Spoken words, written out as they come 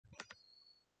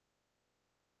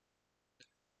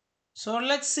So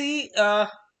let's see the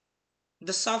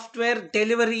software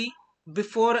delivery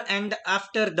before and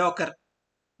after Docker.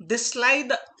 This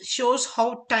slide shows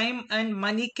how time and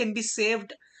money can be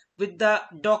saved with the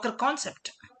Docker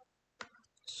concept.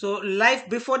 So life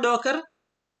before Docker,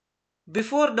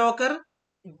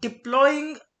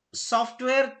 deploying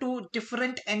software to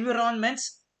different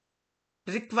environments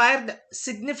required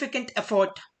significant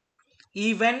effort.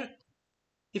 Even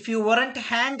if you weren't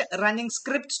hand running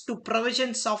scripts to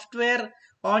provision software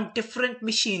on different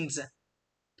machines,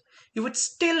 you would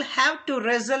still have to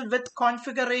wrestle with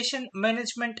configuration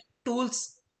management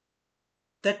tools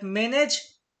that manage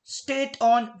state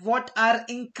on what are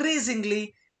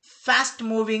increasingly fast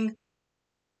moving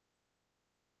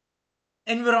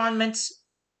environments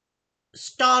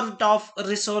starved of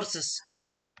resources.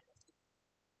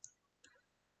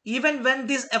 Even when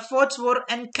these efforts were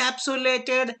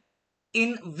encapsulated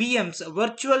in VMs,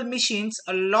 virtual machines,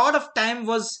 a lot of time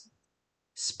was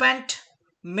spent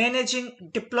managing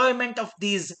deployment of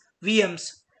these VMs,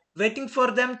 waiting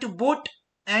for them to boot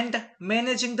and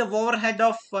managing the overhead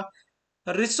of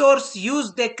resource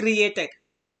use they created.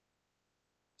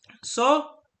 So,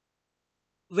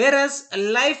 whereas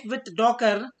life with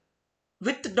Docker,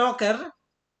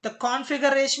 the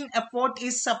configuration effort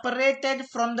is separated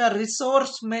from the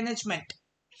resource management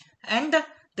and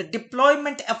the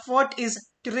deployment effort is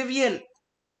trivial.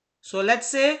 So let's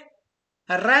say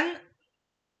run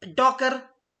Docker.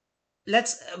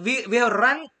 We have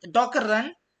run Docker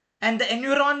run and the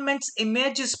environment's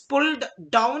image is pulled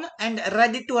down and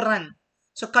ready to run.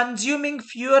 So consuming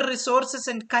fewer resources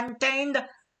and contained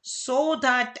so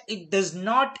that it does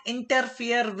not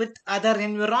interfere with other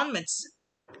environments.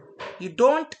 You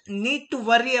don't need to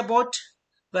worry about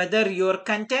whether your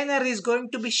container is going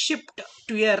to be shipped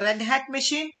to a Red Hat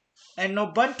machine, an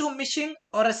Ubuntu machine,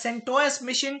 or a CentOS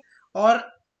machine, or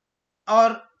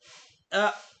or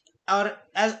uh, or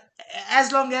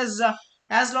as long as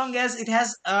it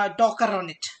has Docker on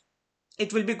it,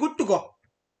 it will be good to go.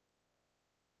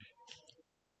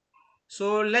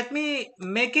 So let me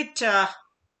make it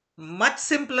much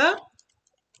simpler.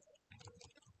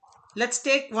 Let's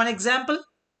take one example.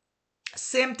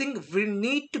 Same thing, we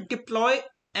need to deploy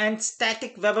and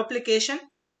static web application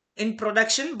in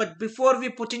production, but before we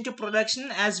put into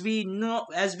production, as we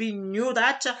knew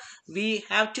that we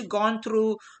have to gone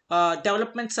through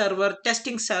development server,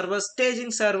 testing server,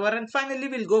 staging server, and finally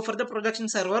we'll go for the production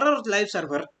server or live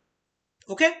server.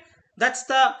 Okay, that's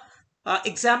the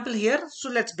example here. So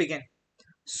let's begin.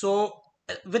 So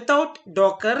without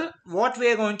Docker, what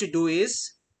we are going to do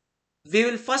is we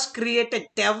will first create a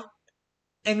dev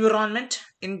environment.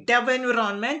 In dev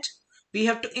environment, we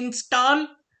have to install,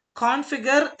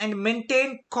 configure, and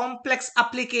maintain complex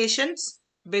applications,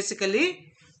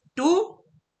 basically to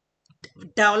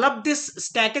develop this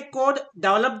static code,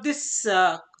 develop this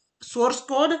source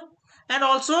code, and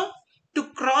also to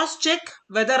cross check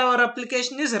whether our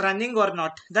application is running or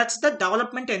not. That's the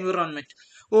development environment.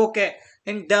 Okay,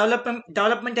 in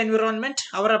development environment,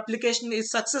 our application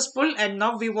is successful, and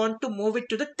now we want to move it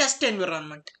to the test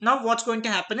environment. Now what's going to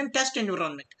happen in test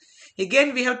environment?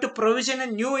 Again, we have to provision a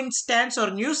new instance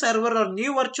or new server or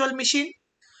new virtual machine.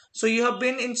 So you have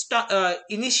been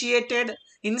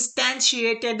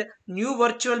instantiated new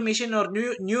virtual machine or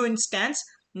new instance.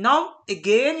 Now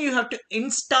again you have to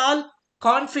install,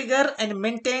 configure, and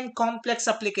maintain complex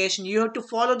application. You have to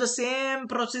follow the same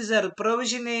procedure,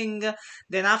 provisioning.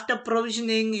 Then after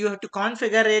provisioning, you have to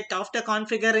configure it. After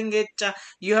configuring it,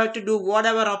 you have to do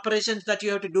whatever operations that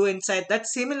you have to do inside.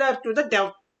 That's similar to the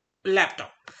dev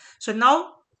laptop. So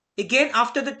now again,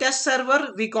 after the test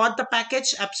server, we got the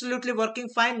package absolutely working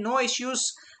fine, no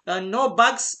issues, no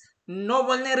bugs, no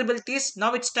vulnerabilities.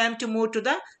 Now it's time to move to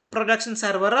the production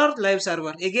server or live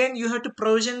server. Again, you have to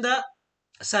provision the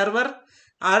server,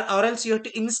 or else you have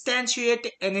to instantiate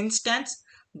an instance.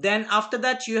 Then after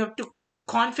that, you have to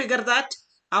configure that.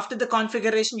 After the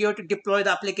configuration, you have to deploy the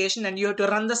application and you have to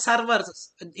run the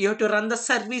servers. You have to run the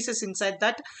services inside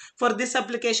that. For this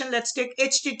application, let's take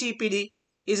HTTPD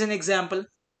is an example,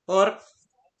 or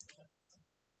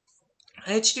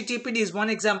HTTPD is one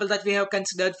example that we have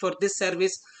considered for this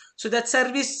service. So that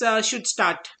service should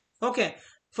start. Okay.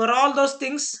 For all those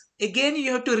things, again,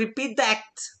 you have to repeat the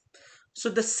acts. So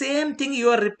the same thing you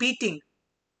are repeating.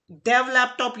 Dev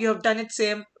laptop, you have done it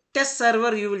same. Test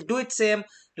server, you will do it same.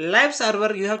 Live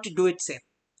server, you have to do it same.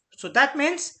 So that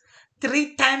means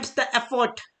 3 times the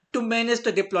effort to manage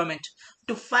the deployment.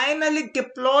 To finally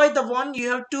deploy the one,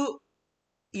 you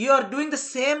are doing the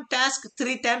same task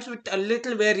 3 times with a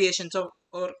little variations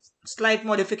or slight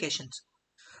modifications.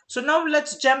 So now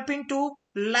let's jump into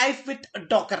life with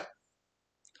Docker.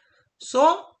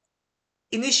 So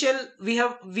we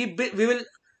will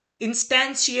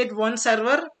instantiate one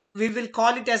server. We will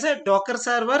call it as a Docker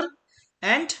server,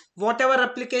 and whatever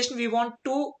application we want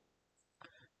to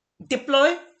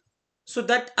deploy, so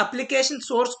that application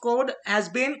source code has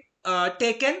been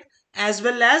taken, as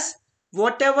well as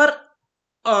whatever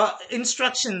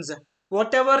instructions,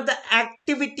 whatever the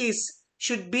activities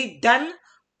should be done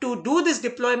to do this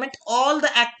deployment, all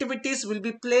the activities will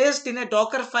be placed in a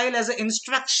Docker file as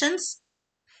instructions.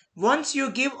 Once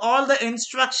you give all the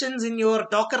instructions in your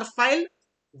Docker file,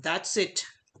 that's it.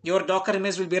 Your Docker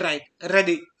image will be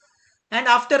ready. And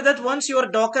after that, once your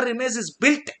Docker image is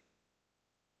built,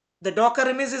 the Docker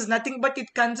image is nothing but it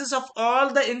consists of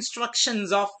all the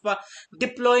instructions of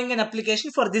deploying an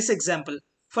application. For this example,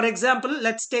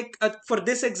 let's take for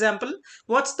this example,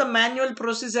 what's the manual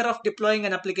procedure of deploying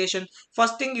an application?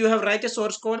 First thing, you have write a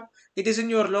source code. It is in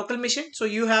your local machine, so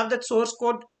you have that source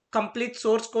code, complete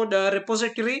source code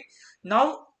repository.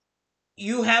 Now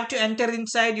you have to enter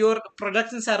inside your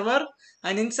production server,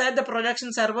 and inside the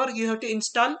production server you have to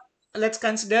install, let's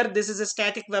consider this is a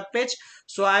static web page,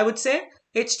 so I would say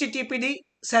HTTPD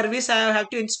service I have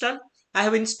to install. I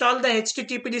have installed the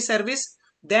HTTPD service.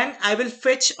 Then I will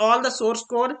fetch all the source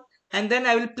code, and then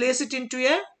I will place it into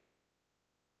a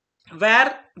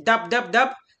where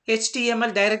www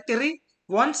HTML directory.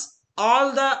 Once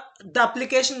all the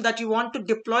application that you want to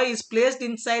deploy is placed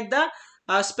inside the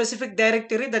specific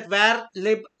directory, that where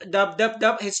lib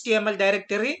www HTML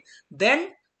directory, then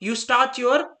you start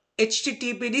your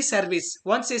HTTPD service.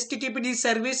 Once HTTPD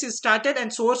service is started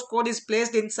and source code is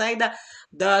placed inside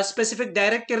the specific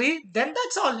directory, then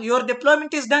that's all, your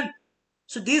deployment is done.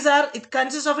 So these are, it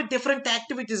consists of different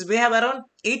activities. We have around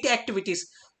 8 activities,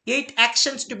 8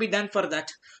 actions to be done for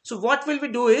that. So what will we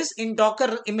do is, in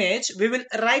Docker image, we will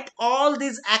write all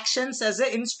these actions as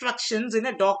instructions in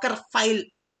a Docker file.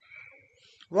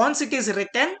 Once it is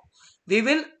written, we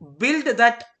will build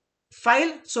that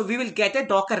file, so we will get a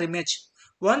Docker image.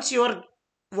 Once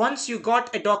you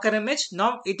got a Docker image,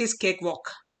 now it is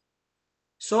cakewalk.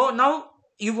 So now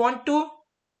you want to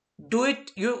do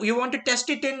it, you want to test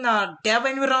it in dev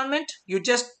environment, you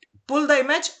just pull the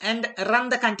image and run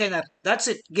the container. That's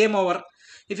it, game over.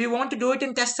 If you want to do it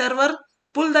in test server,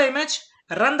 pull the image,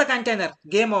 run the container,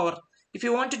 game over. If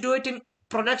you want to do it in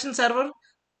production server,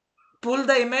 pull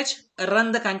the image,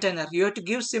 run the container. You have to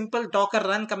give simple docker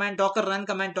run command, docker run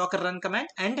command, docker run command,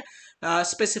 and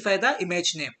specify the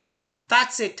image name.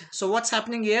 That's it. So what's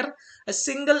happening here? A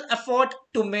single effort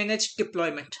to manage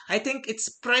deployment. I think it's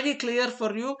pretty clear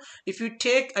for you. If you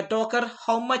take a Docker,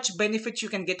 how much benefit you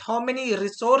can get, how many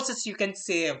resources you can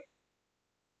save.